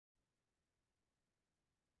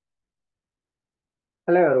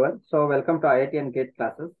Hello everyone. So welcome to IIT and GATE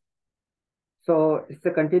classes. So it's a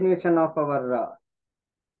continuation of our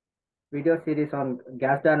video series on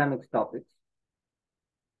gas dynamics topics.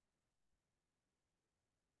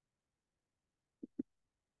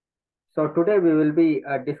 So today we will be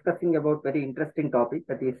discussing about very interesting topic,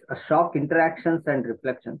 that is shock interactions and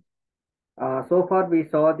reflections. So far we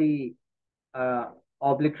saw the uh,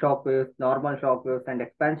 oblique shock waves, normal shock waves and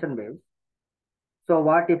expansion waves. So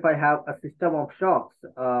what if I have a system of shocks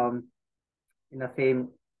in the same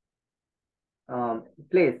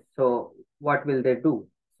place? So what will they do?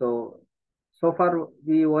 So far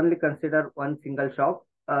we only consider one single shock,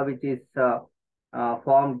 which is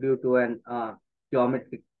formed due to an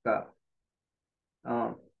geometric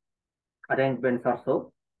uh, arrangements or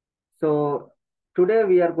so. So today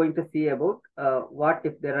we are going to see about what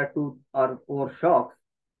if there are two or more shocks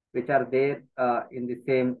which are there in the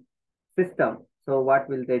same system. So what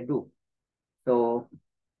will they do? So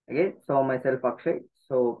again, so myself Akshay.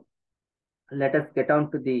 So let us get on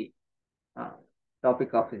to the uh,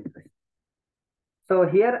 topic of interest. So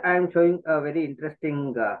here I am showing a very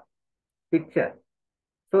interesting picture.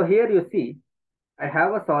 So here you see, I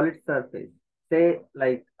have a solid surface, say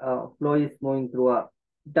like flow is moving through a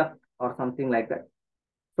duct or something like that.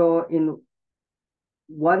 So in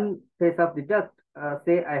one face of the duct,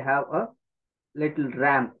 say I have a little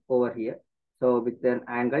ramp over here. So with an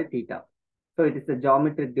angle theta. So it is a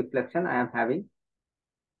geometric deflection I am having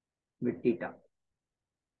with theta.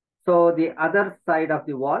 So the other side of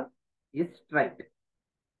the wall is straight.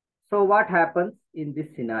 So what happens in this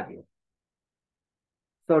scenario?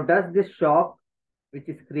 So does this shock, which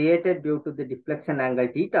is created due to the deflection angle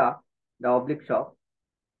theta, the oblique shock,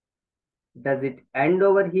 does it end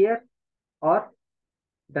over here or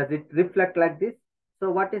does it reflect like this?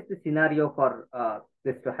 So what is the scenario for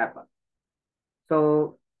this to happen?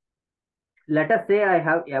 So let us say I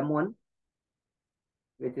have M1,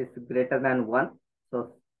 which is greater than 1.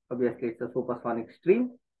 So obviously it's a supersonic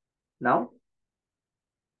stream now.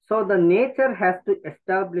 So the nature has to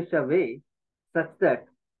establish a way such that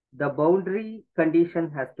the boundary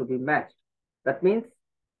condition has to be matched. That means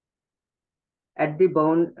at the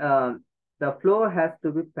bound, the flow has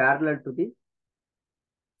to be parallel to the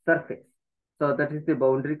surface. So that is the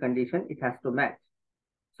boundary condition, it has to match.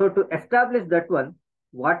 So to establish that one,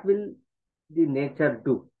 what will the nature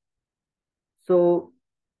do? So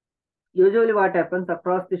usually what happens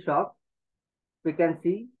across the shock, we can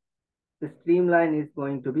see the streamline is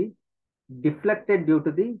going to be deflected due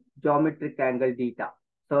to the geometric angle theta.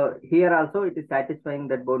 So here also it is satisfying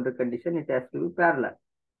that boundary condition, it has to be parallel.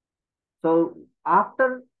 So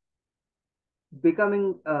after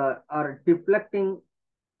becoming or deflecting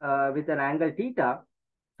with an angle theta,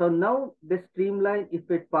 so now the streamline, if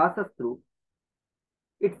it passes through,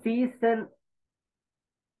 it sees an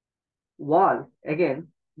wall again,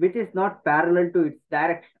 which is not parallel to its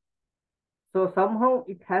direction. So somehow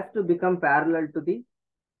it has to become parallel to the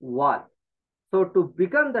wall. So to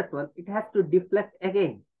become that one, it has to deflect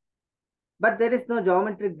again. But there is no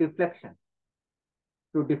geometric deflection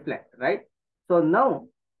to deflect, right? So now,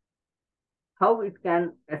 how it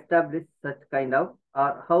can establish such kind of,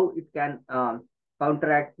 or how it can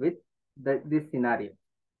counteract with this scenario.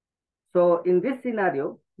 So in this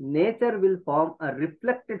scenario, nature will form a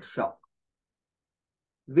reflected shock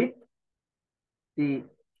with the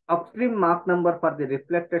upstream Mach number for the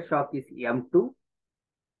reflected shock is M2,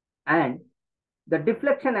 and the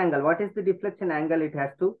deflection angle, what is the deflection angle it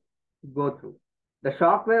has to go through? The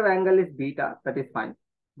shock wave angle is beta, that is fine.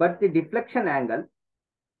 But the deflection angle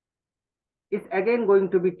is again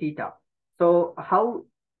going to be theta. So how?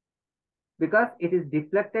 Because it is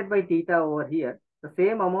deflected by theta over here, the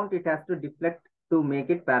same amount it has to deflect to make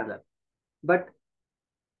it parallel. But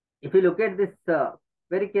if you look at this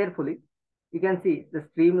very carefully, you can see the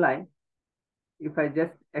streamline. If I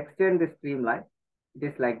just extend the streamline, it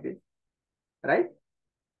is like this, right?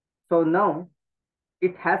 So now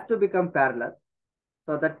it has to become parallel.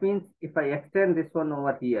 So that means if I extend this one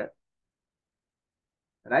over here,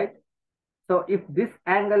 right? So if this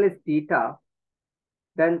angle is theta,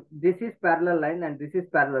 then this is parallel line and this is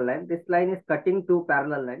parallel line. This line is cutting two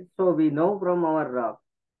parallel lines. So we know from our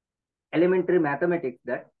elementary mathematics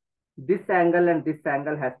that this angle and this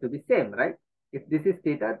angle has to be same, right? If this is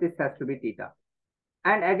theta, this has to be theta.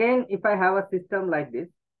 And again, if I have a system like this,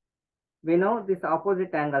 we know these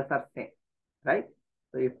opposite angles are same, right?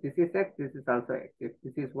 So if this is x, this is also x. If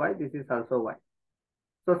this is y, this is also y.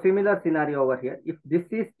 So similar scenario over here. If this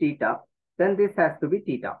is theta, then this has to be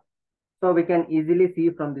theta. So we can easily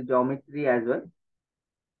see from the geometry as well.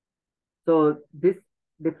 So this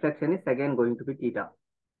deflection is again going to be theta.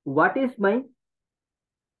 What is my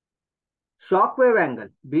shock wave angle,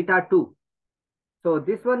 beta 2. So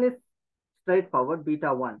this one is straightforward,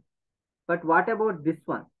 beta 1. But what about this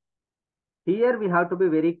one? Here we have to be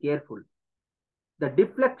very careful. The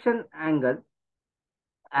deflection angle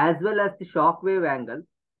as well as the shock wave angle,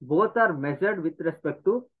 both are measured with respect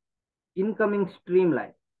to incoming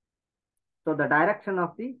streamline. So the direction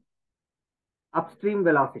of the upstream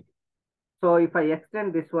velocity. So if I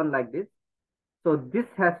extend this one like this, so this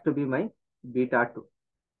has to be my beta 2.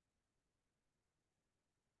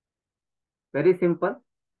 Very simple.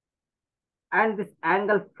 And this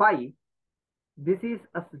angle phi, this is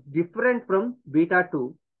different from beta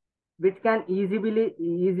 2, which can easily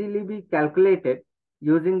be calculated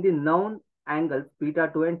using the known angles beta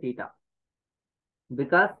 2 and theta.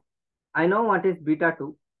 Because I know what is beta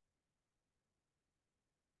 2,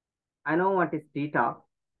 I know what is theta.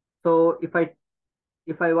 So if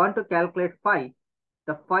I want to calculate phi,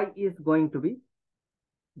 the phi is going to be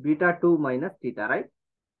beta 2 minus theta, right?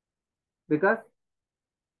 Because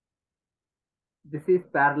this is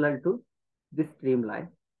parallel to this streamline.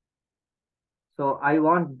 So I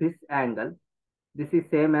want this angle. This is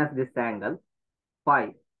same as this angle,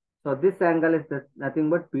 phi. So this angle is nothing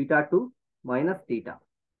but beta 2 minus theta.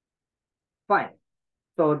 Fine.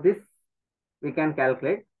 So this we can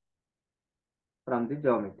calculate from the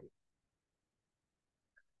geometry.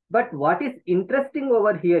 But what is interesting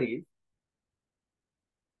over here is,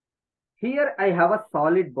 here I have a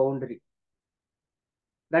solid boundary.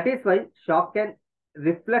 That is why shock can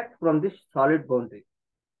reflect from this solid boundary.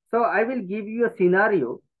 So I will give you a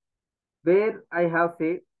scenario where I have,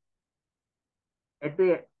 say, at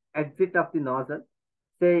the exit of the nozzle,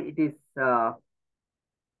 say it is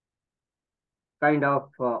kind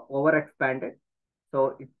of overexpanded.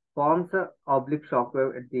 So it forms a oblique shock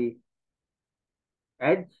wave at the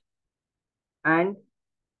edge, and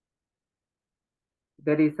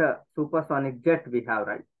there is a supersonic jet we have,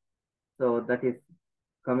 right? So that is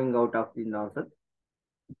coming out of the nozzle.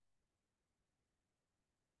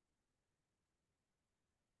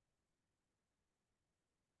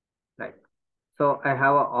 Right. So I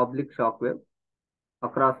have an oblique shock wave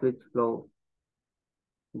across which flow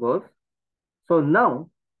goes. So now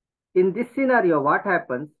in this scenario, what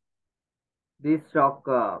happens? This shock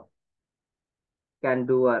can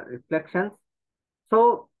do reflections.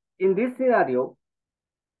 So in this scenario,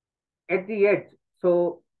 at the edge,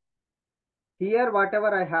 so here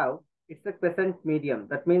whatever I have, it's a quiescent medium.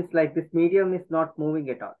 That means like this medium is not moving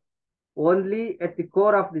at all. Only at the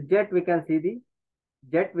core of the jet we can see the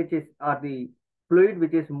jet which is, or the fluid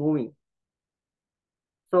which is moving.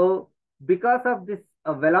 So because of this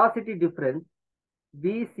velocity difference,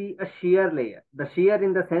 we see a shear layer. The shear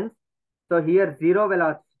in the sense, so here zero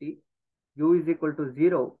velocity, u is equal to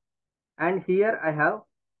 0, and here I have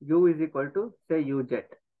u is equal to, say, u jet.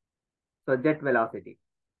 So jet velocity.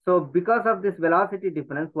 So because of this velocity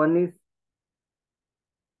difference, one is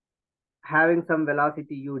having some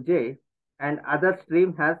velocity uj, and other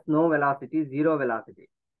stream has no velocity, zero velocity.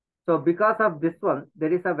 So because of this one,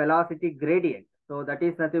 there is a velocity gradient. So that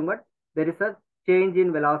is nothing but there is a change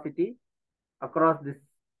in velocity across this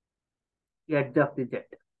edge of the jet.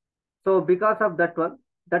 So because of that one,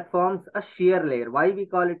 that forms a shear layer. Why we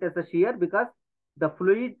call it as a shear? Because the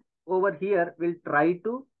fluid over here will try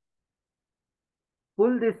to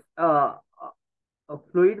pull this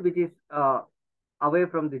fluid which is away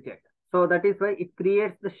from the jet. So that is why it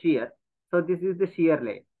creates the shear. So this is the shear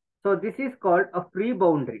layer. So this is called a free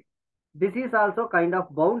boundary. This is also kind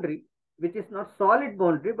of boundary, which is not solid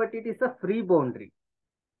boundary, but it is a free boundary.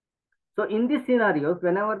 So in these scenarios,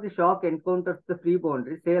 whenever the shock encounters the free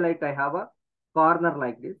boundary, say like I have a corner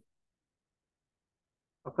like this,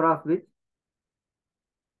 across which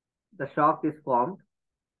the shock is formed,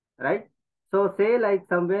 right? So say like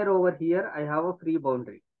somewhere over here, I have a free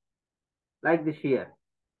boundary, like the shear.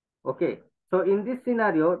 Okay. So in this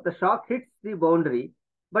scenario, the shock hits the boundary,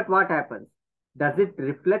 but what happens? Does it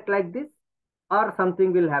reflect like this, or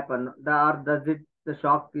something will happen? Or does it, the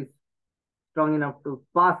shock is strong enough to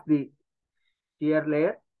pass the shear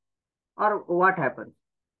layer, or what happens?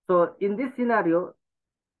 So in this scenario,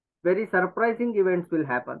 very surprising events will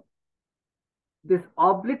happen. This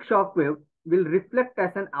oblique shock wave will reflect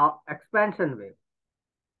as an expansion wave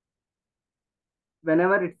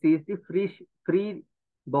whenever it sees the free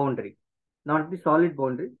boundary, not the solid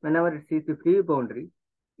boundary. Whenever it sees the free boundary,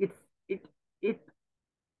 it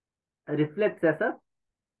reflects as a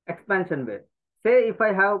expansion wave. Say if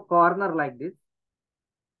I have corner like this,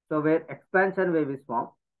 so where expansion wave is formed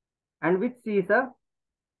and which sees a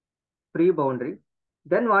free boundary,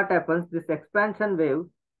 then what happens? This expansion wave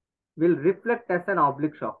will reflect as an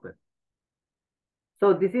oblique shock wave.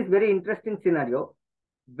 So this is very interesting scenario.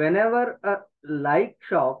 Whenever a like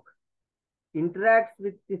shock interacts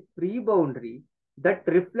with the free boundary, that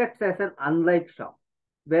reflects as an unlike shock.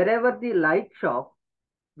 Wherever the like shock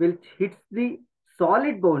which hits the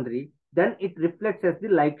solid boundary, then it reflects as the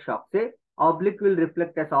like shock. Say oblique will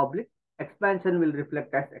reflect as oblique, expansion will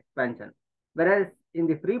reflect as expansion. Whereas in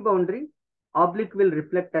the free boundary, oblique will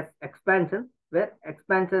reflect as expansion, where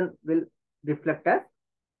expansion will reflect as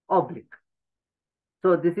oblique.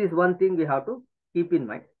 So this is one thing we have to keep in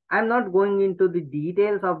mind. I'm not going into the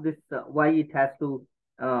details of this, why it has to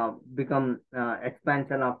become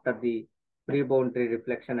expansion after the free boundary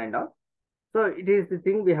reflection and all. So it is the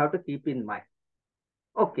thing we have to keep in mind.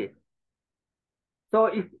 Okay. So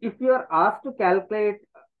if you are asked to calculate,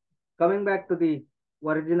 coming back to the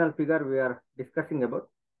original figure we are discussing about,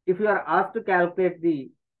 if you are asked to calculate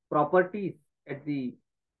the properties at the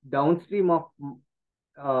downstream of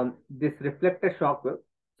this reflected shock wave,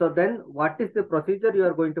 so then what is the procedure you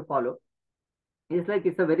are going to follow? It's like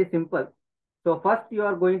it's a very simple. So first you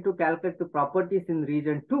are going to calculate the properties in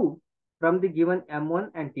region 2 from the given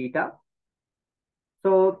m1 and theta.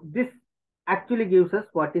 So this actually gives us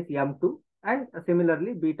what is m2, and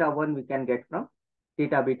similarly beta 1 we can get from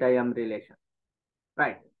theta beta m relation,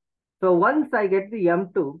 right? So once I get the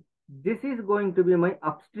m2, this is going to be my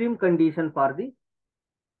upstream condition for the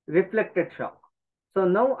reflected shock. So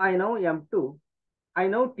now I know m2, I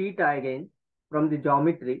know theta again from the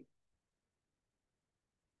geometry.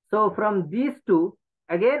 So from these two,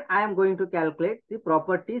 again I am going to calculate the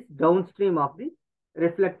properties downstream of the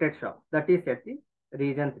reflected shock, that is at the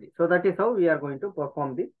region 3. So that is how we are going to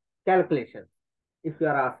perform the calculation if you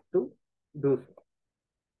are asked to do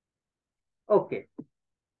so. Okay.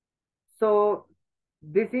 So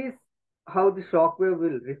this is how the shock wave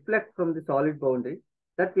will reflect from the solid boundary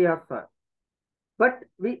that we have solved. But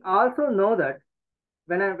we also know that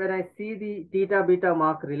when I see the theta beta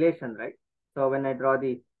mark relation, right? So when I draw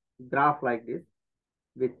the graph like this,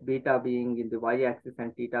 with beta being in the y-axis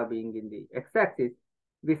and theta being in the x-axis,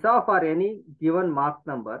 we saw for any given Mach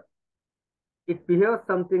number, it behaves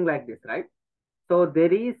something like this, right? So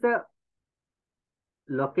there is a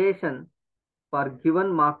location for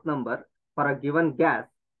given Mach number for a given gas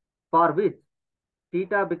for which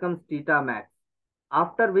theta becomes theta max,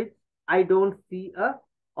 after which I don't see a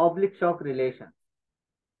oblique shock relation.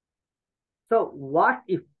 So what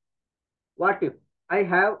if I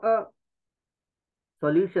have a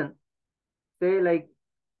solution, say like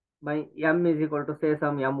my m is equal to say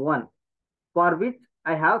some m1, for which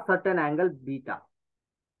I have certain angle beta.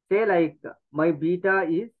 Say like my beta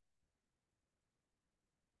is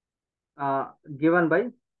given by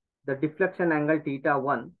the deflection angle theta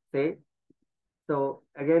 1, say. So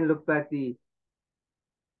again look back the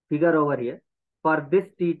figure over here. For this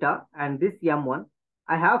theta and this m1,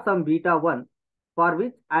 I have some beta 1 for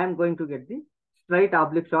which I am going to get the straight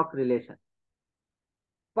oblique shock relation.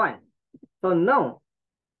 Fine. So now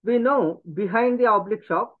we know behind the oblique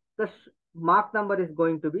shock, the Mach number is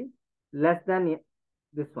going to be less than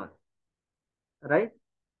this one, right?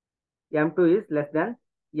 M2 is less than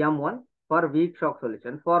M1 for weak shock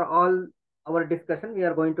solution. For all our discussion, we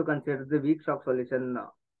are going to consider the weak shock solution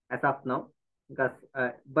as of now, because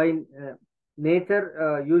by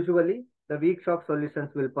nature, usually the weak shock solutions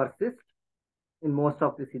will persist in most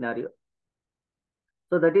of the scenario.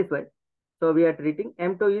 So that is why. So we are treating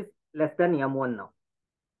M2 is less than M1 now.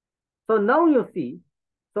 So now you see,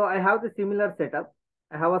 so I have the similar setup.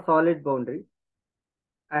 I have a solid boundary.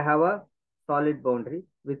 I have a solid boundary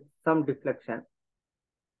with some deflection.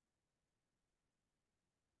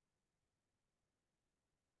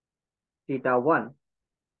 Theta 1,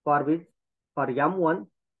 for which for M1,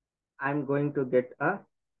 I'm going to get a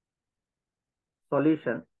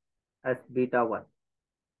solution as beta 1.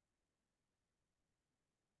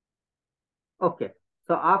 Okay.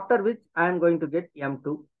 So after which I am going to get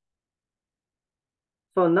M2.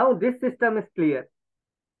 So now this system is clear.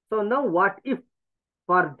 So now what if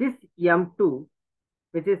for this M2,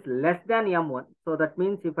 which is less than M1, so that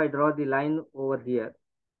means if I draw the line over here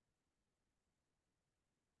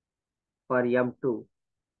for M2,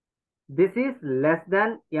 this is less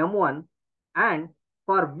than M1, and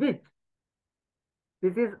for which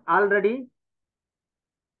this is already,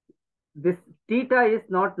 this theta is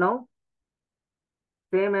not now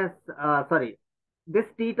same as, this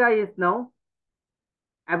theta is now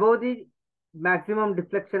above the maximum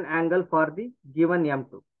deflection angle for the given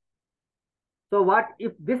M2. So what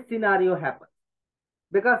if this scenario happens?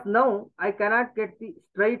 Because now I cannot get the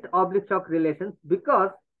straight oblique shock relations,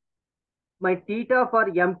 because my theta for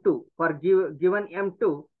M2, for given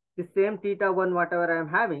M2, the same theta 1 whatever I am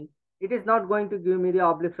having, it is not going to give me the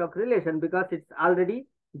oblique shock relation because it's already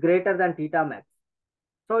greater than theta max.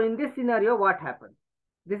 So in this scenario, what happens?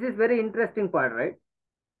 This is very interesting part, right?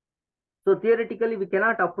 So theoretically, we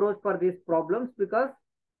cannot approach for these problems because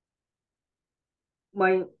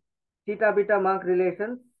my theta beta Mach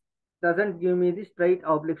relations doesn't give me the straight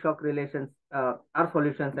oblique shock relations or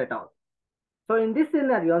solutions at all. So in this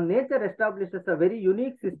scenario, nature establishes a very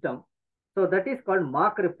unique system. So that is called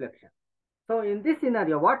Mach reflection. So in this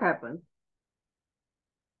scenario, what happens?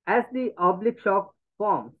 As the oblique shock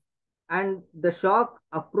forms and the shock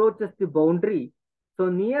approaches the boundary, so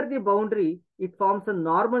near the boundary, it forms a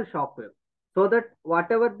normal shock wave. So that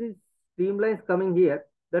whatever the streamlines coming here,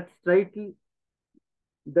 that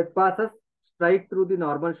passes straight through the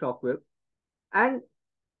normal shock wave, and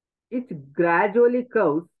it gradually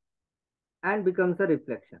curves and becomes a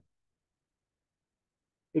reflection.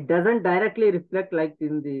 It doesn't directly reflect like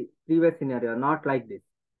in the previous scenario, not like this.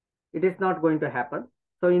 It is not going to happen.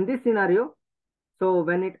 So in this scenario, so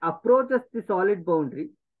when it approaches the solid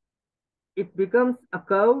boundary, it becomes a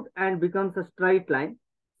curved and becomes a straight line.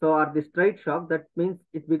 So or the straight shock, that means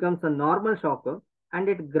it becomes a normal shock curve and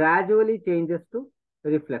it gradually changes to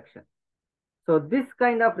reflection. So this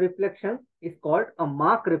kind of reflection is called a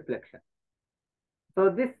Mach reflection. So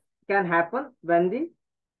this can happen when the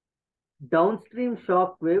downstream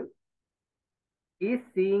shock wave is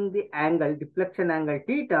seeing the angle, deflection angle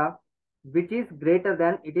theta, which is greater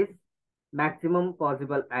than it is maximum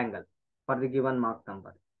possible angle for the given Mach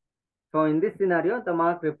number. So in this scenario, the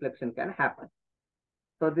Mach reflection can happen.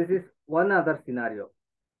 So this is one other scenario.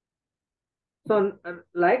 So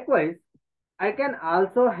likewise, I can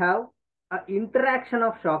also have an interaction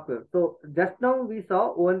of shock wave. So just now we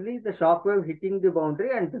saw only the shock wave hitting the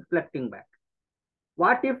boundary and deflecting back.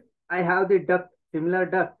 What if I have the duct, similar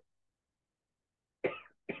duct,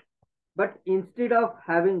 but instead of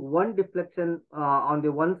having one deflection on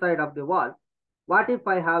the one side of the wall, what if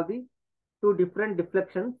I have the two different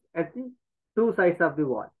deflections at the two sides of the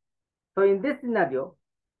wall? So in this scenario,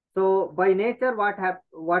 so by nature,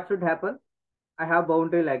 what should happen? I have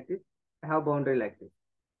boundary like this. I have boundary like this.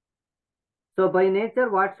 So by nature,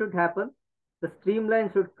 what should happen? The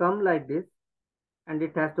streamline should come like this, and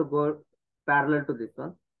it has to go parallel to this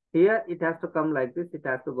one. Here, it has to come like this. It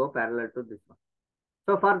has to go parallel to this one.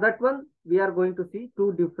 So for that one, we are going to see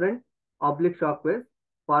two different oblique shock waves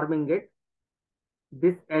forming at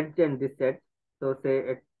this edge and this edge. So say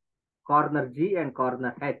at corner G and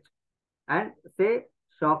corner H, and say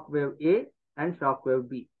shock wave A and shock wave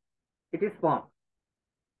B. It is formed.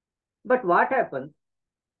 But what happens?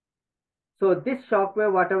 So this shock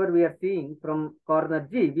wave, whatever we are seeing from corner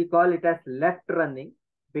G, we call it as left running,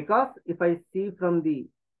 because if I see from the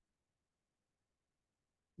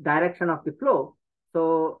direction of the flow,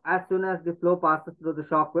 so as soon as the flow passes through the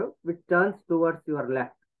shock wave, which turns towards your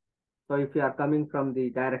left. So if you are coming from the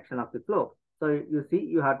direction of the flow, so you see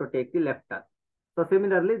you have to take the left turn. So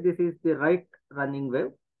similarly, this is the right running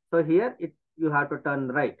wave. So here you have to turn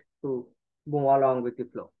right to move along with the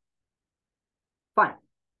flow. Fine.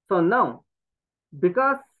 So now,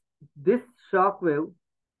 because this shock wave,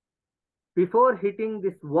 before hitting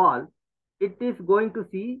this wall, it is going to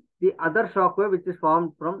see the other shock wave which is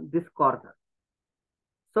formed from this corner.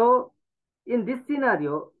 So in this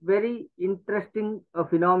scenario, very interesting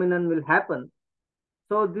phenomenon will happen.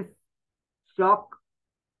 So this shock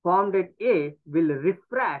formed at A will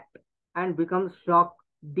refract and become shock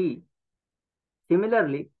D.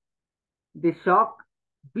 Similarly, the shock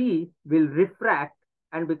B will refract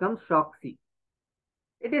and become shock C.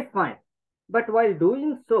 It is fine. But while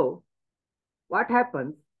doing so, what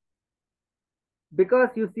happens? Because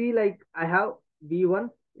you see, like I have V1,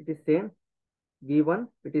 it is same. V1,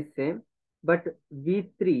 it is same. But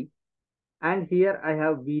V3, and here I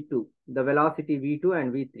have V2, the velocity V2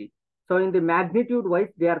 and V3. So in the magnitude wise,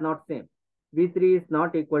 they are not same. V3 is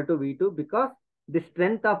not equal to V2 because the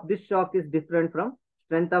strength of this shock is different from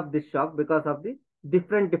strength of this shock because of the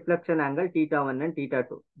different deflection angle theta 1 and theta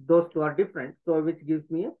 2. Those two are different, so which gives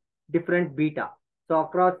me a different beta. So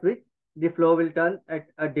across which the flow will turn at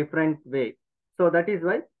a different way. So that is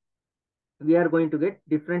why we are going to get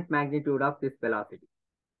different magnitude of this velocity.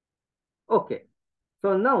 Okay.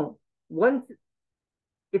 So now once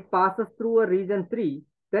it passes through a region 3,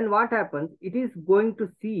 then what happens? It is going to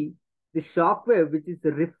see the shock wave which is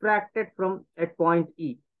refracted from at point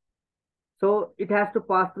E. So it has to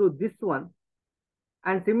pass through this one.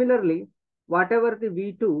 And similarly, whatever the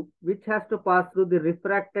V2 which has to pass through the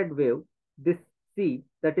refracted wave, this C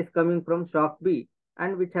that is coming from shock B,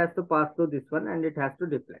 and which has to pass through this one and it has to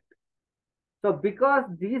deflect. So because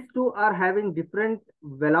these two are having different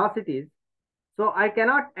velocities, So I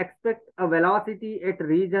cannot expect a velocity at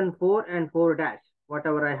region 4 and 4 dash,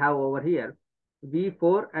 whatever I have over here,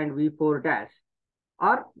 V4 and V4 dash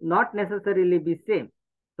are not necessarily be same.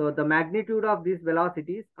 So the magnitude of these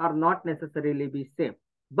velocities are not necessarily be same,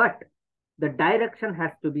 but the direction has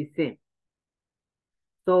to be same.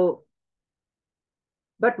 So,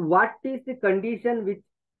 but what is the condition which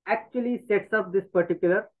actually sets up this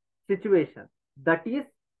particular situation? That is,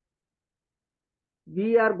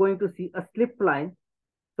 we are going to see a slip line.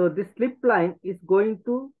 So this slip line is going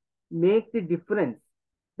to make the difference.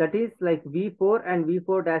 That is like V4 and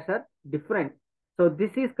V4 dash are different. So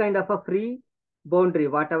this is kind of a free boundary,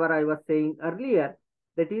 whatever I was saying earlier.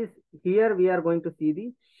 That is, here we are going to see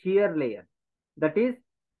the shear layer. That is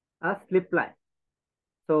a slip line.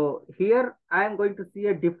 So here I am going to see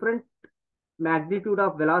a different magnitude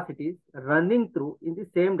of velocities running through in the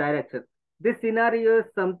same direction. This scenario is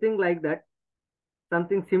something like that,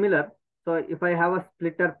 something similar. So if I have a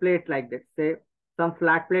splitter plate like that, say some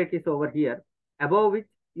flat plate is over here, above which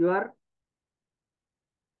you are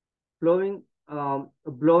blowing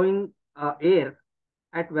air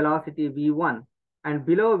at velocity v1, and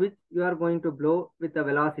below which you are going to blow with a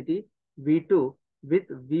velocity v2 with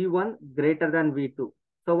v1 greater than v2.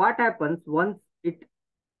 So what happens once it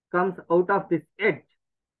comes out of this edge?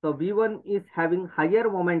 So v1 is having higher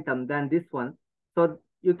momentum than this one. So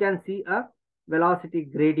you can see a velocity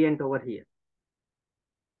gradient over here.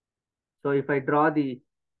 So if I draw the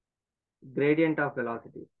gradient of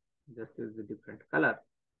velocity, just use a different color.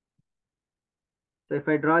 So if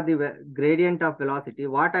I draw the gradient of velocity,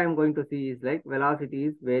 what I am going to see is like velocity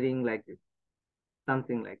is varying like this,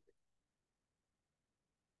 something like this.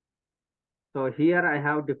 So here I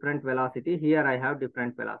have different velocity, here I have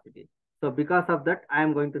different velocity. So because of that, I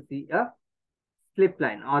am going to see a slip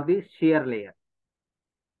line or the shear layer.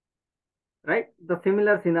 Right? The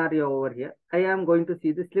similar scenario over here, I am going to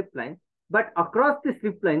see the slip line, but across the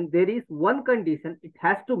slip line, there is one condition it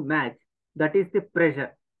has to match, that is the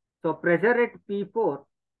pressure. So pressure at P4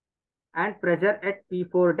 and pressure at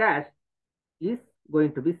P4 dash is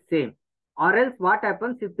going to be same. Or else what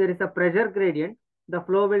happens if there is a pressure gradient, the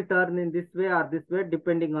flow will turn in this way or this way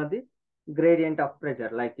depending on the gradient of pressure,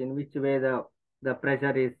 like in which way the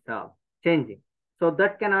pressure is changing. So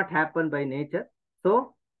that cannot happen by nature.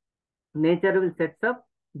 So nature will set up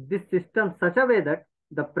this system such a way that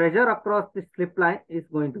the pressure across the slip line is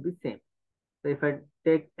going to be same. So if I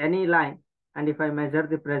take any line and if I measure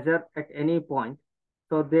the pressure at any point,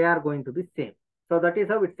 so they are going to be same. So that is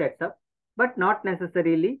how it sets up, but not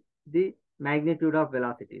necessarily the magnitude of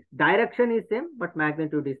velocities. Direction is same, but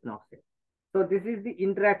magnitude is not same. So this is the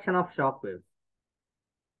interaction of shock waves.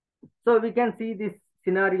 So we can see these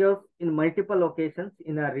scenarios in multiple locations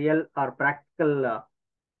in a real or practical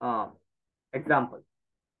example.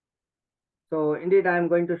 So indeed, I am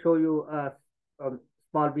going to show you a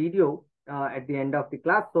small video at the end of the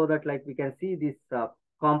class so that like we can see these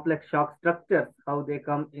complex shock structures, how they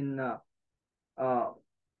come in a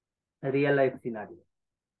real life scenario.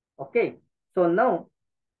 Okay, so now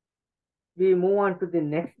we move on to the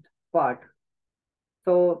next part.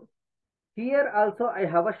 So here also I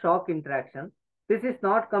have a shock interaction. This is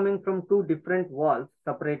not coming from two different walls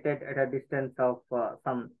separated at a distance of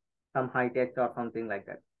some height h or something like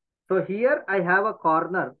that. So here I have a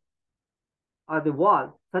corner or the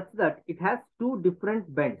wall such that it has two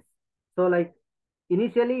different bends. So like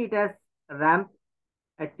initially it has ramp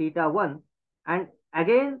at theta1 and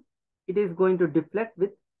again it is going to deflect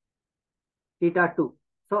with theta2.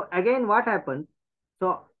 So again what happens?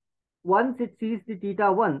 So once it sees the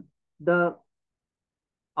theta1, the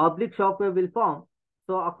oblique shock wave will form.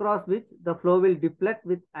 So across which the flow will deflect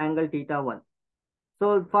with angle theta1.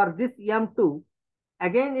 So for this M2,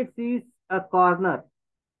 again it sees a corner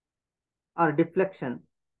or deflection.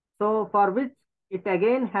 So for which it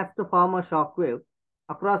again has to form a shock wave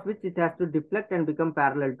across which it has to deflect and become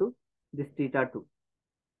parallel to this theta2.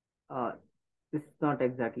 This is not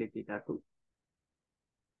exactly theta2.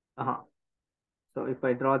 So if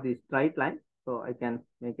I draw the straight line, so I can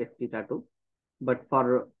make it theta2. But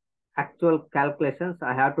for actual calculations,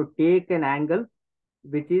 I have to take an angle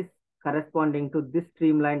which is corresponding to this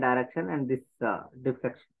streamline direction and this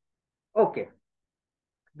deflection. Okay,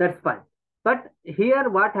 that's fine. But here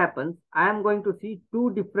what happens, I am going to see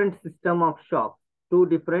two different system of shock, two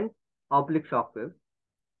different oblique shock waves.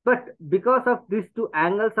 But because of these two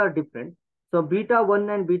angles are different, so beta 1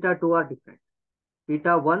 and beta 2 are different.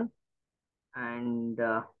 Beta 1 and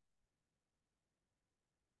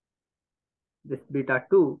this beta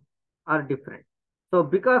 2 are different. So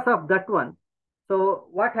because of that one, so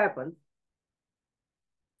what happens?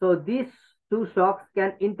 So these two shocks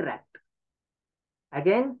can interact.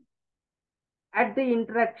 Again, at the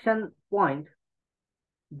interaction point,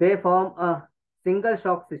 they form a single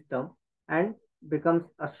shock system and becomes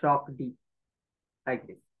a shock D like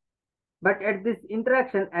this. But at this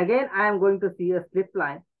interaction, again, I am going to see a slip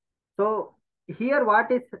line. So here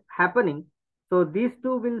what is happening? So these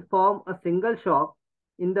two will form a single shock.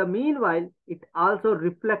 In the meanwhile, it also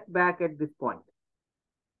reflects back at this point.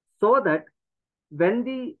 So that when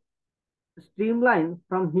the streamline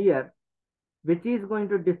from here, which is going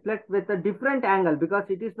to deflect with a different angle, because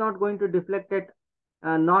it is not going to deflect at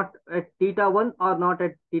not at theta 1 or not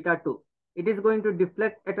at theta 2. It is going to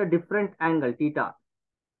deflect at a different angle, theta.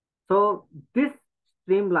 So this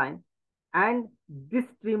streamline and this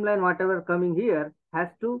streamline, whatever coming here, has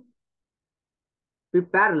to be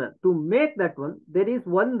parallel. To make that one, there is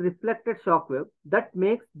one reflected shock wave that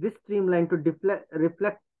makes this streamline to deflect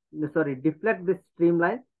this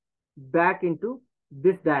streamline back into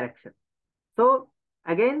this direction. So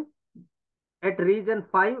again, at region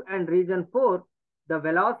 5 and region 4, the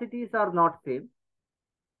velocities are not same,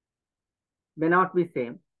 may not be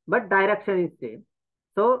same, but direction is same.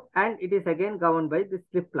 So, and it is again governed by this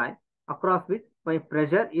slip line across which my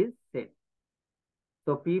pressure is same.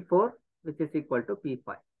 So P4, which is equal to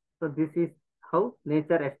P5. So this is how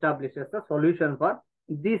nature establishes a solution for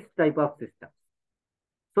this type of systems.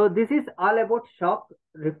 So this is all about shock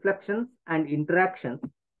reflections and interactions.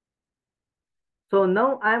 So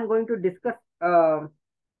now I am going to discuss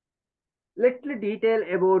little detail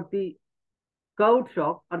about the curved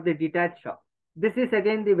shock or the detached shock. This is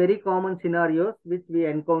again the very common scenarios which we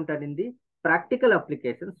encounter in the practical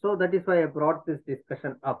applications. So that is why I brought this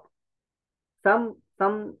discussion up. Some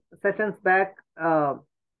sessions back,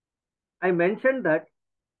 I mentioned that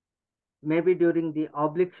maybe during the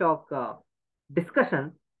oblique shock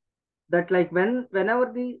discussion, that like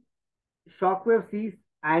whenever the shock wave sees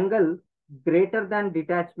angle greater than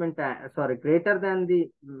greater than the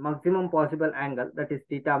maximum possible angle, that is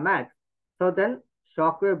theta max, so then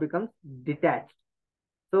shock wave becomes detached.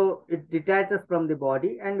 So it detaches from the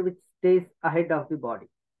body and which stays ahead of the body.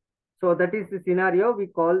 So that is the scenario we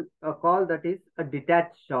call that is a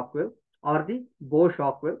detached shock wave or the bow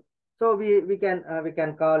shock wave. So we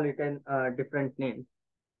can call it in different names.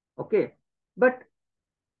 Okay, but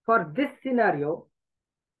for this scenario,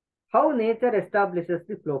 how nature establishes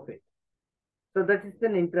the flow field. So that is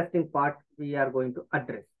an interesting part we are going to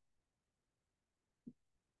address.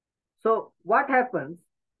 So what happens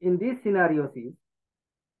in these scenarios is,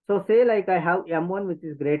 so say like I have M1 which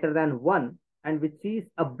is greater than 1 and which is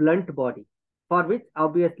a blunt body, for which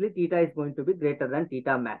obviously theta is going to be greater than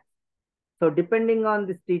theta max. So depending on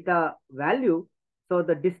this theta value, so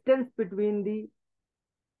the distance between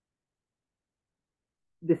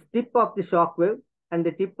this tip of the shock wave and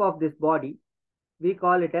the tip of this body, we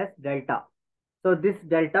call it as delta. So this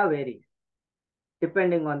delta varies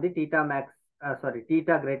depending on the theta max,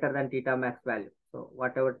 theta greater than theta max value. So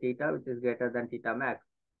whatever theta which is greater than theta max.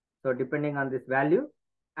 So depending on this value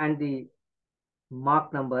and the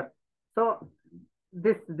Mach number, so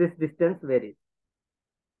this distance varies.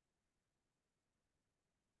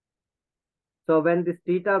 So when this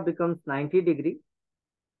theta becomes 90 degree,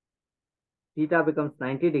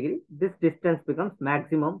 this distance becomes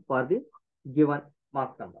maximum for the given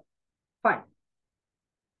Mach number. Fine.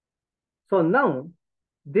 So now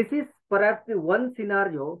this is perhaps the one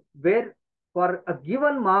scenario where for a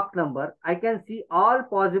given Mach number, I can see all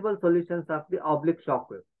possible solutions of the oblique shock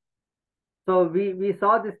wave. So we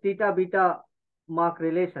saw this theta beta Mach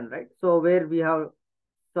relation, right? So where we have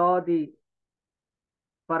saw the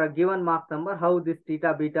for a given Mach number, how this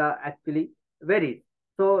theta beta actually varies.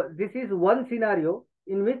 So this is one scenario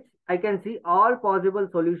in which I can see all possible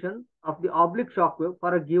solutions of the oblique shock wave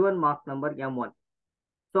for a given Mach number M1.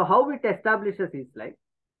 So how it establishes is like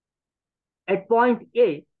at point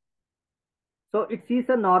A, so it sees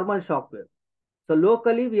a normal shock wave. So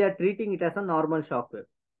locally we are treating it as a normal shock wave.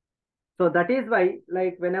 So that is why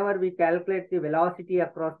like whenever we calculate the velocity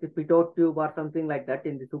across the pitot tube or something like that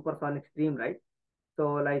in the supersonic stream, right?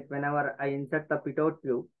 So like whenever I insert the pitot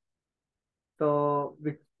tube, so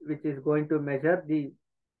which is going to measure the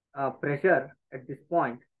pressure at this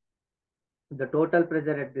point, the total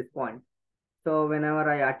pressure at this point. So whenever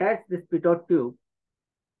I attach this pitot tube,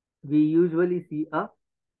 we usually see a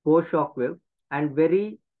bow shock wave and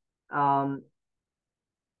very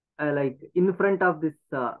like in front of this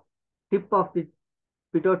tip of the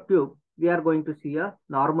pitot tube, we are going to see a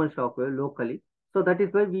normal shock wave locally. So that is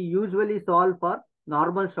why we usually solve for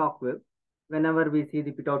normal shock wave whenever we see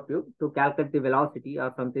the pitot tube to calculate the velocity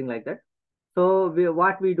or something like that. So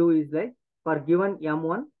what we do is like for given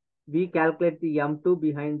M1, we calculate the M2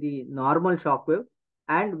 behind the normal shock wave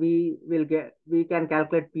and we can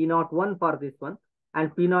calculate P01 for this one,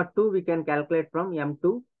 and P02 we can calculate from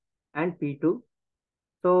M2 and P2.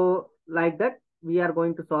 So like that, we are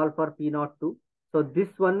going to solve for P02. So this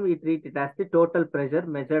one we treat it as the total pressure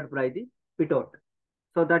measured by the pitot.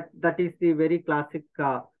 So that is the very classic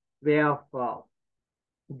way of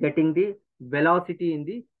getting the velocity in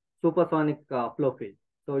the supersonic flow field.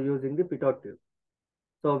 So using the pitot tube.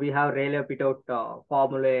 So we have Rayleigh pitot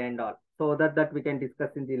formulae and all. So that we can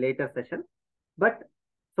discuss in the later session. But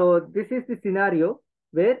so this is the scenario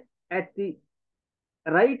where at the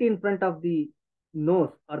right in front of the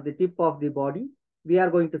nose or the tip of the body, we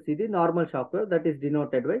are going to see the normal shock wave that is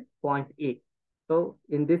denoted by point A. So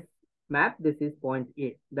in this map, this is point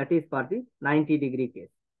A. That is for the 90-degree case,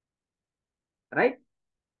 right?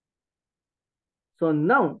 So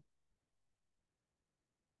now,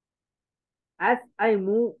 as I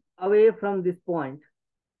move away from this point,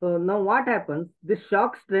 so now what happens? The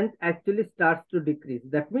shock strength actually starts to decrease.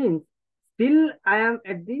 That means still I am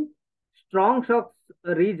at the strong shocks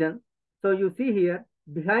region. So you see here,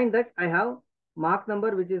 behind that I have Mach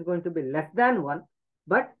number which is going to be less than 1,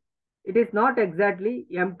 but it is not exactly,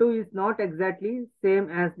 M2 is not exactly same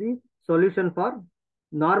as the solution for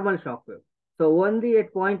normal shock wave. So only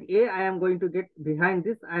at point A, I am going to get behind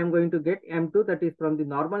this, I am going to get M2, that is from the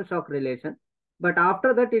normal shock relation. But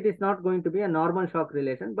after that, it is not going to be a normal shock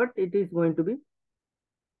relation, but it is going to be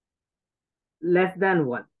less than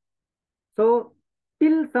 1. So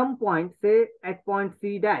till some point, say at point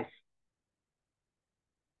C dash,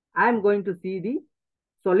 I am going to see the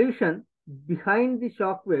solution behind the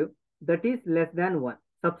shock wave that is less than 1,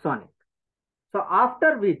 subsonic. So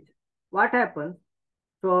after which, what happens?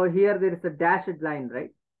 So here there is a dashed line, right?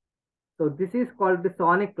 So this is called the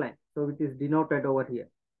sonic line. So which is denoted over here,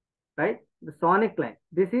 right? The sonic line.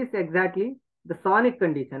 This is exactly the sonic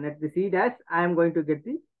condition. At the C dash, I am going to get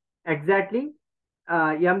the exactly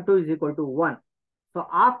M2 is equal to 1. So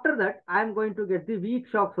after that, I am going to get the weak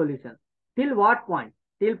shock solution. Till what point?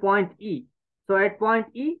 Till point E. So at point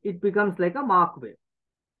E, it becomes like a Mach wave.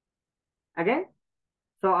 Again,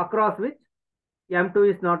 so across which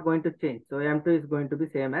M2 is not going to change. So M2 is going to be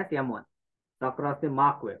same as M1. So across the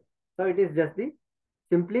Mach wave. So it is just the,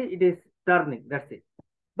 simply it is turning, that's it.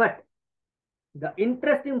 But the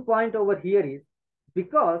interesting point over here is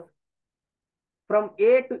because from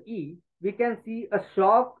A to E, we can see a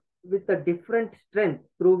shock with a different strength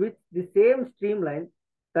through which the same streamline,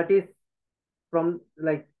 that is from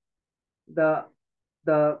like the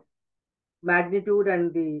magnitude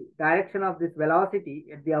and the direction of this velocity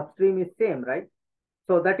at the upstream is same, right?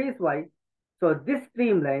 So that is why, so this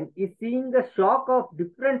streamline is seeing the shock of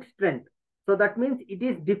different strength. So that means it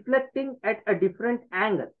is deflecting at a different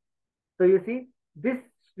angle. So you see, this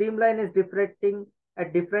streamline is deflecting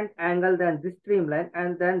at different angle than this streamline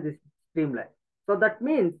and then this streamline. So that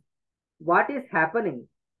means what is happening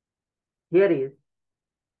here is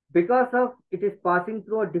because of it is passing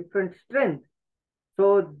through a different strength.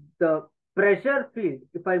 So the pressure field,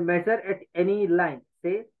 if I measure at any line,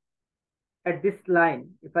 say at this line,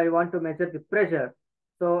 if I want to measure the pressure,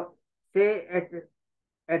 so say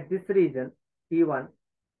at this region, P1,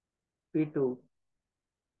 P2,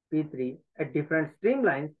 P3, at different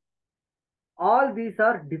streamlines, all these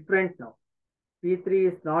are different now.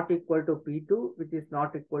 P3 is not equal to P2, which is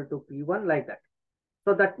not equal to P1, like that.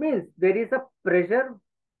 So that means there is a pressure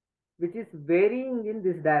which is varying in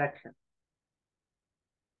this direction.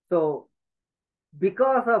 So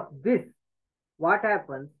because of this, what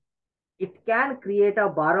happens? It can create a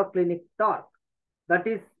baroclinic torque. That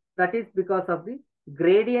is because of the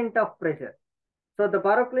gradient of pressure. So the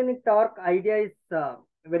baroclinic torque idea is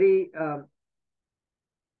very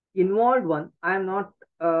involved one. I am not,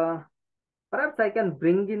 perhaps I can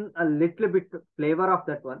bring in a little bit flavor of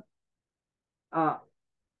that one.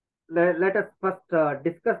 Let us first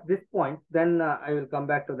discuss this point, then I will come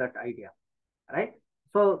back to that idea, right?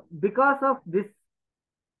 So because of this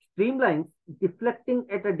streamlines deflecting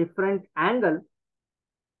at a different angle,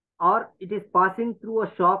 or it is passing through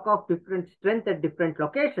a shock of different strength at different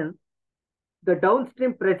locations, the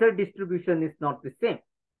downstream pressure distribution is not the same.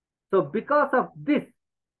 So because of this,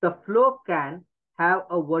 the flow can have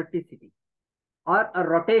a vorticity or a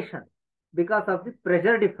rotation because of the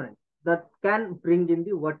pressure difference that can bring in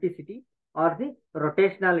the vorticity or the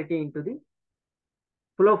rotationality into the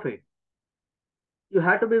flow field. You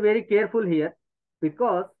have to be very careful here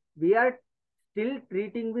because we are still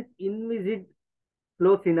treating with inviscid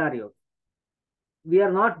flow scenarios. We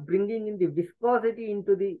are not bringing in the viscosity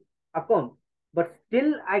into the account, but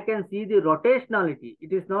still I can see the rotationality.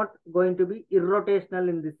 It is not going to be irrotational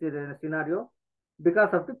in this scenario because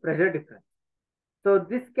of the pressure difference. So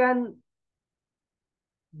this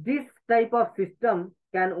type of system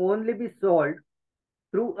can only be solved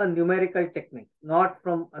through a numerical technique, not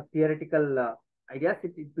from a theoretical ideas.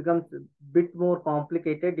 It becomes a bit more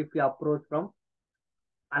complicated if you approach from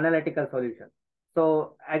analytical solution.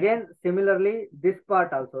 So again, similarly, this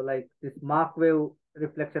part also, like this Mach wave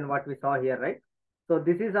reflection, what we saw here, right? So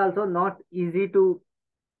this is also not easy to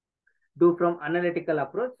do from analytical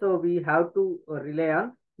approach. So we have to rely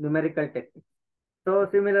on numerical techniques. So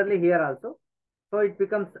similarly here also, so it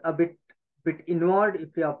becomes a bit involved if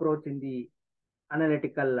you approach in the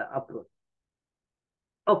analytical approach.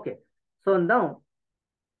 Okay, so now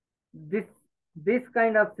this this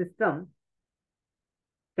kind of system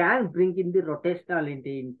can bring in the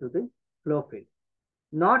rotationality into the flow field,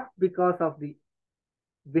 not because of the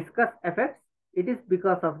viscous effects, it is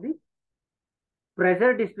because of the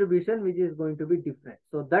pressure distribution which is going to be different.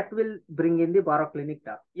 So that will bring in the baroclinic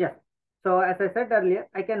torque. Yes. So as I said earlier,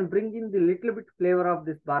 I can bring in the little bit flavor of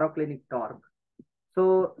this baroclinic torque.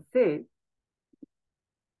 So say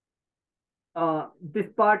this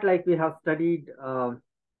part, like we have studied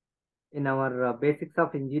in our basics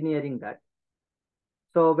of engineering, that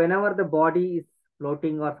so whenever the body is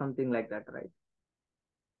floating or something like that, right?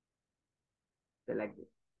 Say like this.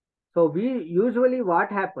 So we usually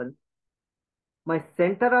what happens, my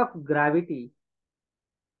center of gravity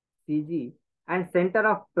CG and center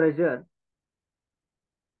of pressure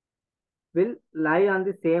will lie on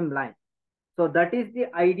the same line. So that is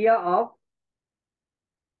the idea of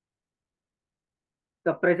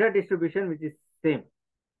the pressure distribution, which is same.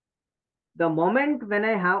 The moment when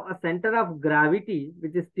I have a center of gravity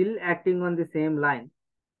which is still acting on the same line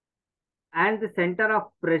and the center of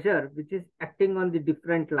pressure which is acting on the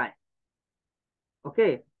different line,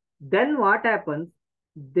 okay, then what happens,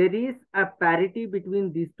 there is a parity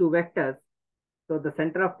between these two vectors. So the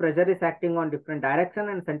center of pressure is acting on different direction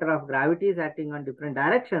and center of gravity is acting on different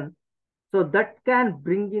direction. So that can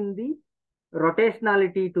bring in the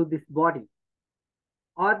rotationality to this body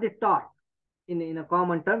or the torque. In a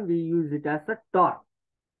common term, we use it as a torque,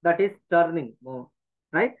 that is turning,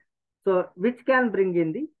 right? So which can bring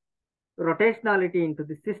in the rotationality into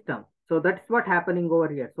the system. So that's what happening over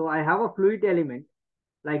here. So I have a fluid element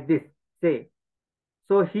like this, say.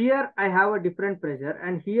 So here I have a different pressure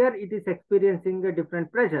and here it is experiencing a different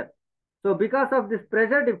pressure. So because of this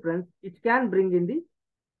pressure difference, it can bring in the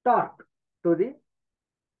torque to the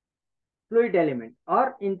fluid element,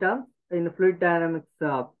 or in fluid dynamics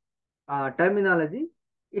terminology,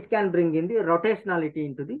 it can bring in the rotationality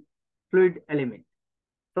into the fluid element.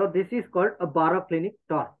 So this is called a baroclinic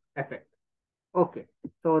torque effect. Okay,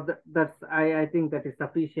 so that's I think that is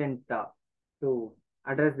sufficient to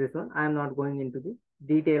address this one. I am not going into the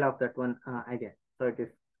detail of that one again. So it is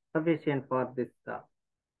sufficient for this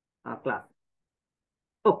class.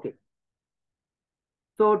 Okay.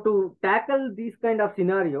 So to tackle this kind of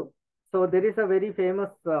scenario, so there is a very famous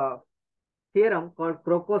theorem called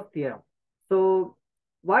Crocos theorem. So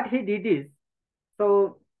what he did is,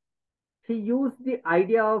 so he used the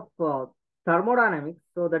idea of thermodynamics.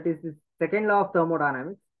 So that is the second law of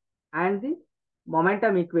thermodynamics and the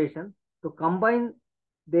momentum equation to combine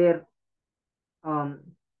their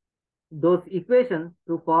those equations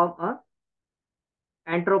to form a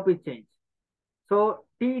entropy change. So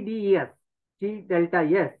TDS, T delta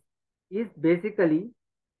S, is basically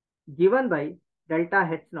given by delta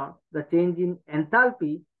H naught, the change in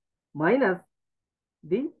enthalpy minus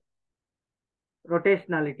the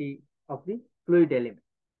rotationality of the fluid element.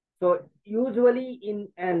 So usually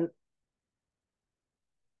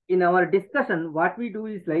in our discussion, what we do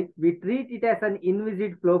is like we treat it as an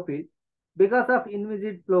inviscid flow field. Because of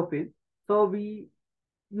inviscid flow field, so we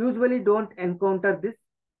usually don't encounter this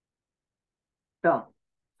term.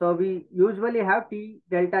 So we usually have T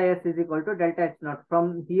delta S is equal to delta H naught.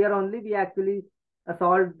 From here only we actually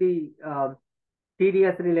solve the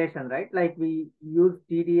TDS relation, right? Like we use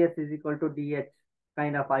TDS is equal to DH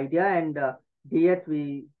kind of idea, and DH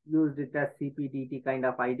we used it as CPDT kind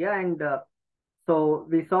of idea, and so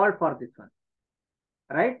we solve for this one,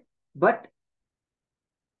 right? But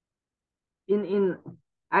in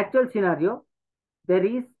actual scenario, there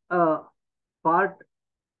is a part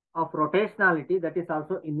of rotationality that is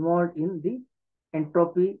also involved in the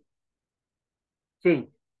entropy change.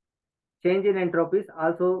 Change in entropy is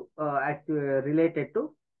also related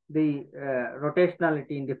to the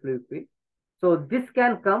rotationality in the fluid field. So this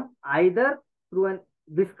can come either through an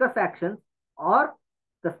viscous action or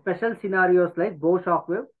the special scenarios like bow shock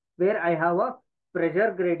wave, where I have a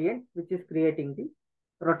pressure gradient which is creating the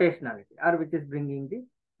rotationality, or which is bringing the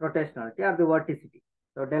rotationality or the vorticity.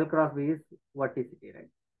 So del cross V is vorticity, right?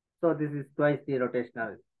 So this is twice the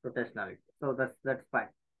rotationality. So that's fine.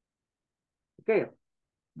 Okay.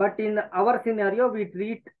 But in our scenario, we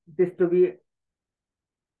treat this to be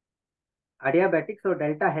adiabatic. So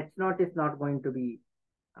delta H naught is not going to be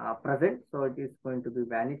present. So it is going to be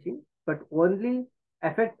vanishing, but only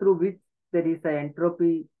effect through which there is an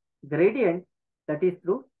entropy gradient, that is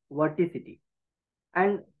through vorticity.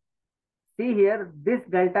 And see here, this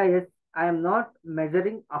delta S, I am not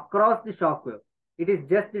measuring across the shock wave. It is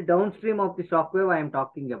just the downstream of the shock wave I am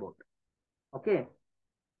talking about. Okay.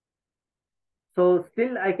 So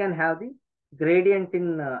still I can have the gradient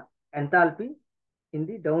in enthalpy in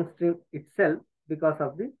the downstream itself because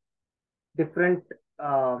of the different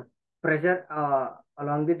uh, pressure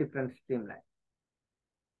along the different streamline.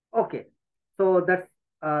 Okay, so that's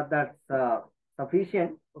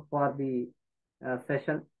sufficient for the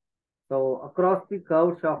session. So across the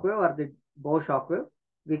curved shock wave or the bow shock wave,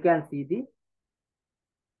 we can see the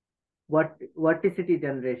vorticity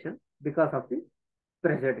generation because of the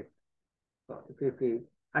pressure difference. So if we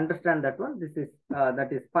understand that one, this is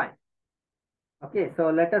that is fine. Okay, so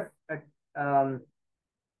let us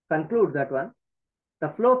conclude that one. The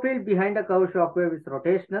flow field behind a curved shock wave is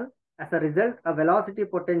rotational. As a result, a velocity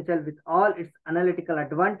potential with all its analytical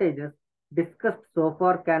advantages discussed so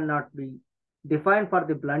far cannot be defined for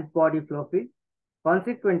the blunt body flow field.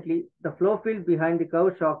 Consequently, the flow field behind the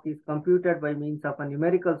curved shock is computed by means of a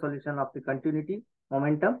numerical solution of the continuity,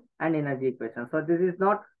 momentum, and energy equation. So this is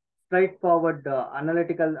not straightforward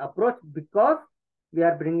analytical approach because we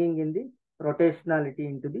are bringing in the rotationality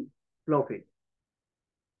into the flow field.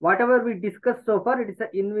 Whatever we discussed so far, it is an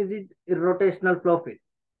envisaged irrotational flow field.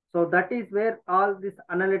 So that is where all these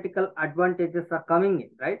analytical advantages are coming in,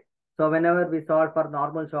 right? So whenever we solve for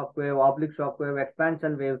normal shock wave, oblique shock wave,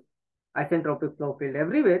 expansion waves, isentropic flow field,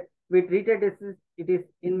 everywhere we treat it as it is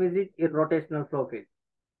envisaged irrotational flow field,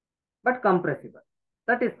 but compressible.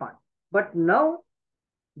 That is fine. But now,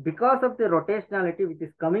 because of the rotationality which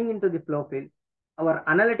is coming into the flow field, our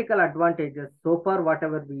analytical advantages so far,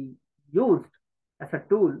 whatever we used as a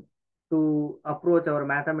tool to approach our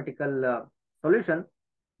mathematical solution,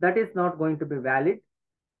 that is not going to be valid.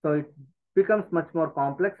 So it becomes much more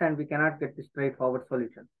complex and we cannot get the straightforward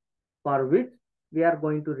solution, for which we are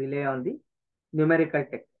going to rely on the numerical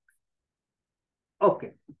techniques.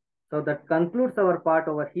 Okay, so that concludes our part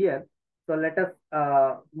over here. So let us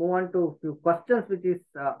move on to a few questions which is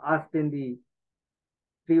asked in the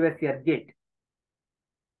previous year GATE.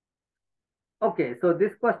 Okay, so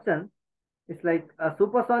this question is like a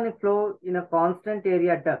supersonic flow in a constant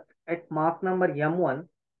area duct at Mach number M1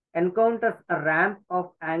 encounters a ramp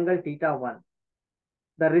of angle θ1.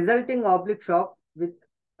 The resulting oblique shock with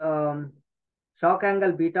shock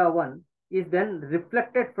angle β1 is then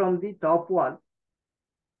reflected from the top wall.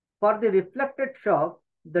 For the reflected shock,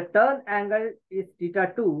 the turn angle is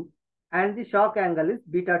θ2 and the shock angle is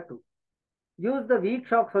β2. Use the weak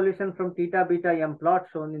shock solution from θ β m plot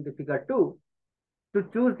shown in the figure 2 to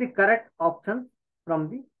choose the correct options from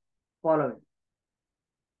the following.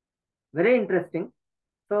 Very interesting.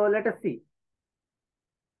 So let us see.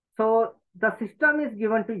 So the system is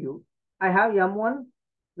given to you. I have M1,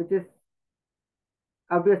 which is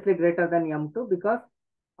obviously greater than M2 because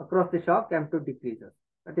across the shock M2 decreases.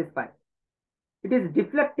 That is fine. It is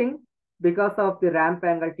deflecting because of the ramp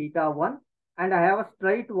angle θ1, and I have a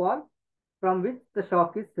straight wall from which the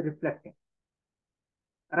shock is reflecting.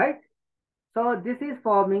 Right? So this is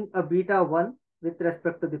forming a β1 with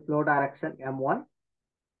respect to the flow direction M1.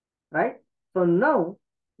 Right? So now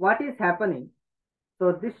what is happening?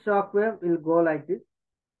 So this shock wave will go like this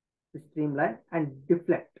streamline and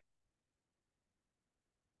deflect.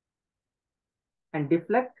 And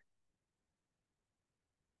deflect.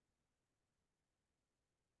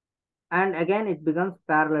 And again it becomes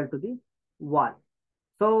parallel to the wall.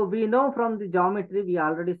 So we know from the geometry, we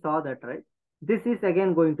already saw that, right? This is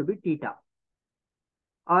again going to be theta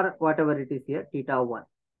or whatever it is here, θ1.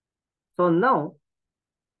 So now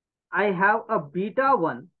I have a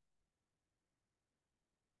β1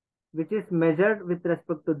 which is measured with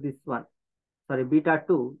respect to this one. Sorry,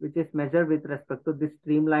 β2 which is measured with respect to this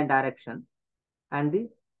streamline direction and the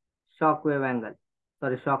shock wave angle.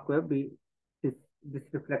 Sorry, shock wave this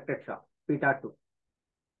reflected shock β2.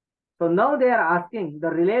 So now they are asking the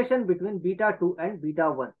relation between β2 and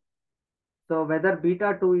β1. So whether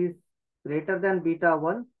β2 is greater than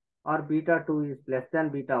β1 or β2 is less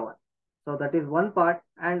than β1. So that is one part.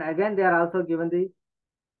 And again, they are also given the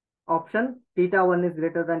option θ1 is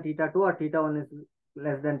greater than θ2 or θ1 is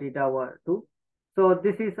less than θ2. So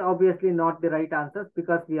this is obviously not the right answers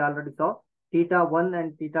because we already saw θ1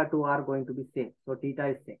 and θ2 are going to be same. So theta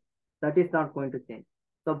is same. That is not going to change.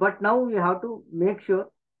 So, but now we have to make sure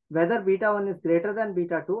whether beta 1 is greater than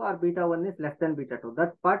beta 2 or beta 1 is less than beta 2.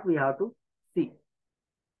 That part we have to see.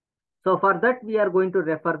 So for that, we are going to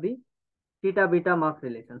refer the theta beta Mach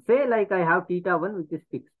relation. Say like I have theta 1 which is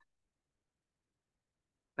fixed,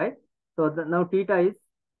 right? So now theta is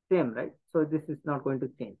same, right? So this is not going to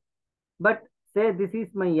change. But say this is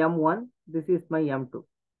my M1, this is my M2.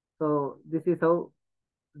 So this is how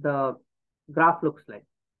the graph looks like.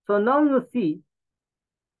 So now you see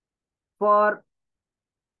for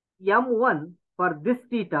M1, for this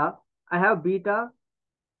theta, I have beta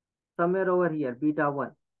somewhere over here, beta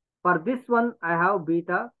 1. For this one, I have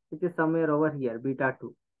beta, which is somewhere over here, beta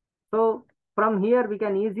 2. So from here, we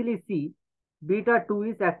can easily see beta 2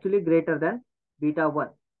 is actually greater than beta 1.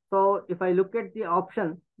 So if I look at the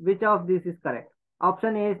option, which of this is correct?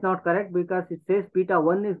 Option A is not correct because it says beta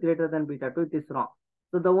 1 is greater than beta 2. It is wrong.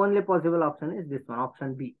 So the only possible option is this one,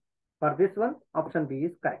 option B. For this one, option B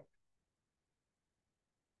is correct.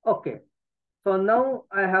 Okay. So now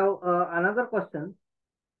I have another question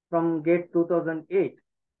from GATE 2008.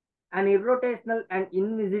 An irrotational and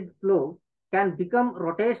inviscid flow can become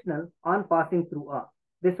rotational on passing through A.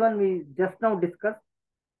 This one we just now discussed.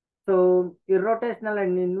 So irrotational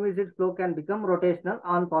and inviscid flow can become rotational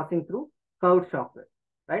on passing through curved shock wave,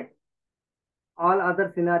 right? All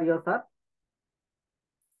other scenarios are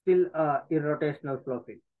still irrotational flow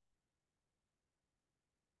field.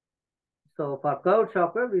 So for curved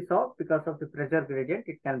shock wave, we saw because of the pressure gradient,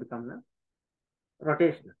 it can become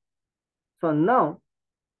rotational. So now,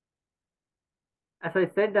 as I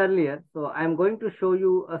said earlier, so I'm going to show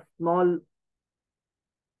you a small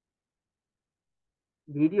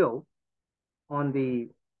video on this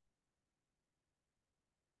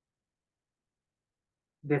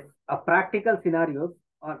practical scenarios,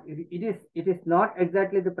 or it is not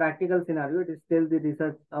exactly the practical scenario, it is still the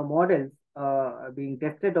research models being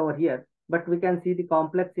tested over here, but we can see the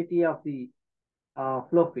complexity of the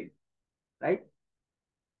flow field, right?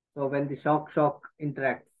 So when the shock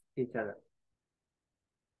interacts each other.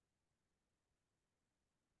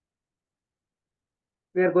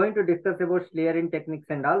 We are going to discuss about layering techniques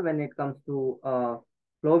and all when it comes to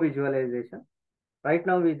flow visualization. Right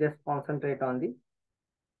now, we just concentrate on the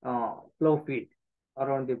flow field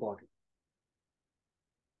around the body.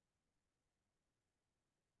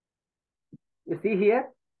 You see here?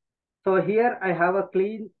 So here I have a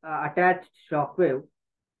clean attached shock wave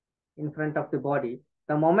in front of the body.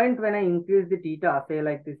 The moment when I increase the theta, say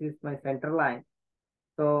like this is my center line.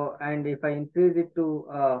 So, and if I increase it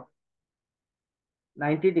to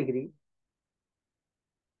 90 degree,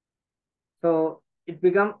 so it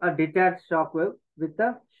becomes a detached shock wave with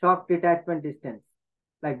the shock detachment distance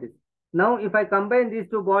like this. Now, if I combine these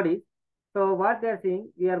two bodies, so what they are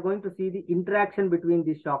saying, we are going to see the interaction between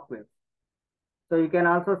these shock waves. So you can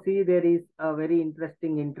also see there is a very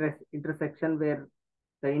interesting intersection where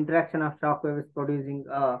the interaction of shock wave is producing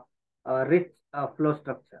a rich flow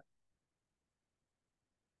structure.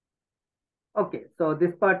 Okay, so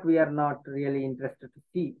this part we are not really interested to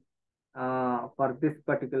see for this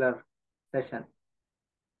particular session.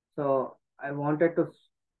 So I wanted to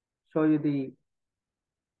show you the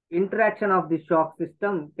interaction of the shock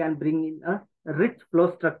system can bring in a rich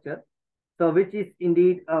flow structure. So which is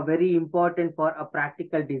indeed very important for a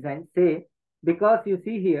practical design. Say, because you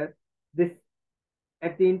see here, this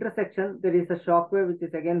at the intersection, there is a shock wave which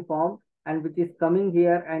is again formed and which is coming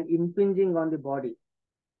here and impinging on the body.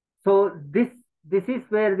 So this is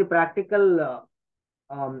where the practical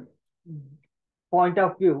point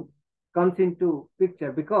of view comes into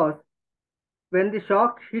picture, because when the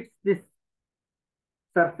shock hits this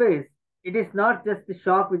surface, it is not just the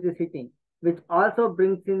shock which is hitting, which also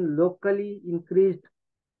brings in locally increased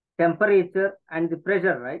temperature and the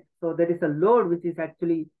pressure, right? So there is a load which is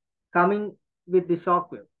actually coming with the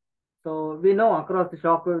shock wave. So we know across the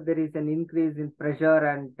shock wave there is an increase in pressure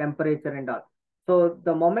and temperature and all. So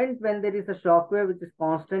the moment when there is a shock wave which is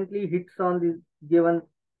constantly hits on the given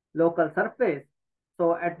local surface,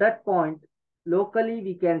 so at that point locally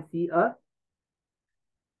we can see a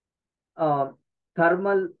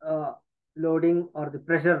thermal loading or the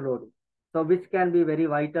pressure loading. So which can be very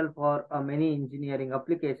vital for many engineering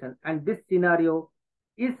application. And this scenario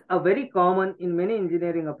is a very common in many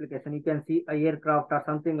engineering application. You can see a aircraft or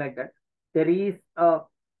something like that. There is a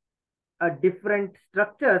different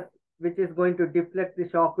structures which is going to deflect the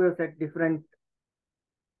shock waves at different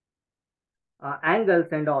angles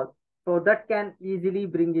and all. So that can easily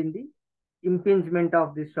bring in the impingement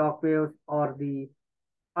of the shock waves or the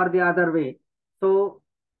other way. So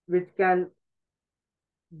which can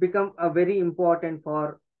become a very important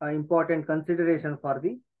for important consideration for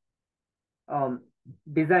the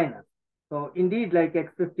designers. So indeed, like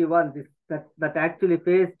X51, that actually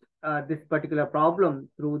faced this particular problem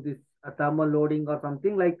through this thermal loading or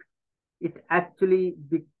something, like it actually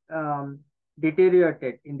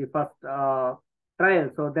deteriorated in the first trial.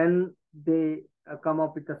 So then they come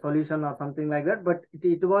up with a solution or something like that, but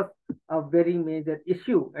it was a very major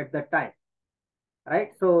issue at that time,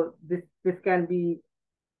 right? So this can be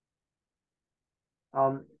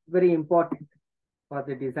very important for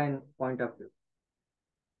the design point of view.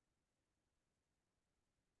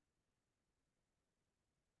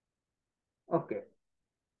 Okay.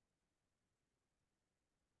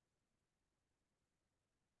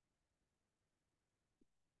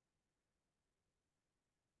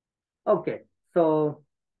 Okay. So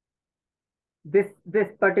this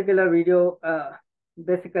particular video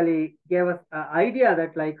basically gave us an idea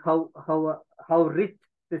that like how rich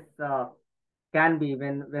this can be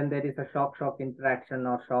when there is a shock interaction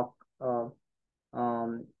or shock uh,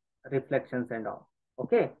 um, reflections and all.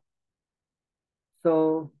 Okay.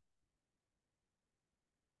 So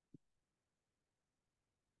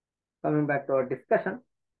coming back to our discussion.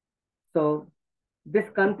 So this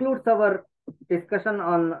concludes our discussion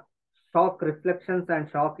on shock reflections and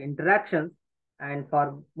shock interactions. And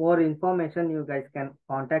for more information, you guys can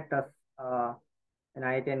contact us in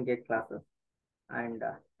IIT and GATE classes. And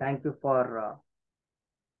thank you for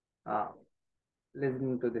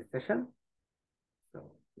listening to this session. So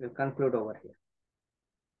we'll conclude over here.